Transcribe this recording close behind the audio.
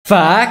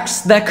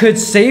Facts that could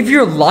save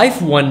your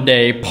life one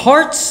day,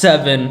 part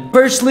 7.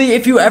 Firstly,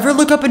 if you ever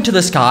look up into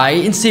the sky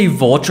and see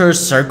vultures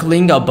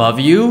circling above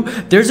you,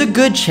 there's a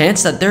good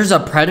chance that there's a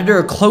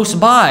predator close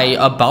by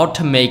about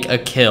to make a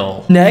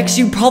kill. Next,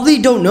 you probably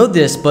don't know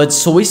this, but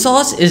soy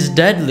sauce is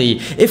deadly.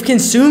 If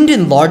consumed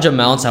in large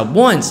amounts at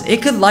once,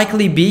 it could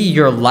likely be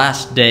your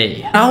last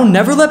day. Now,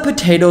 never let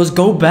potatoes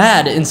go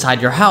bad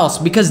inside your house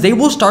because they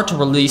will start to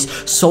release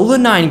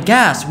solanine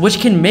gas,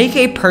 which can make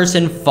a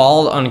person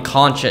fall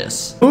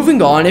unconscious.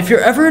 Moving on, if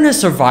you're ever in a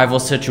survival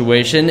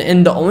situation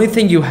and the only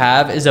thing you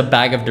have is a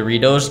bag of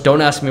Doritos,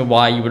 don't ask me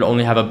why you would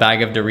only have a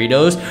bag of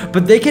Doritos,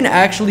 but they can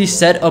actually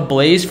set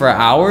ablaze for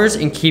hours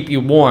and keep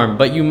you warm,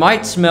 but you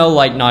might smell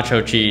like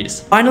nacho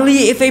cheese.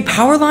 Finally, if a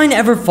power line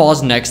ever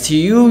falls next to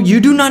you, you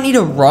do not need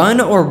to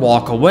run or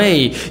walk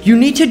away. You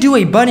need to do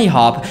a bunny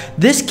hop.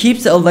 This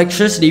keeps the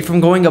electricity from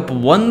going up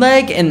one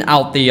leg and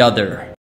out the other.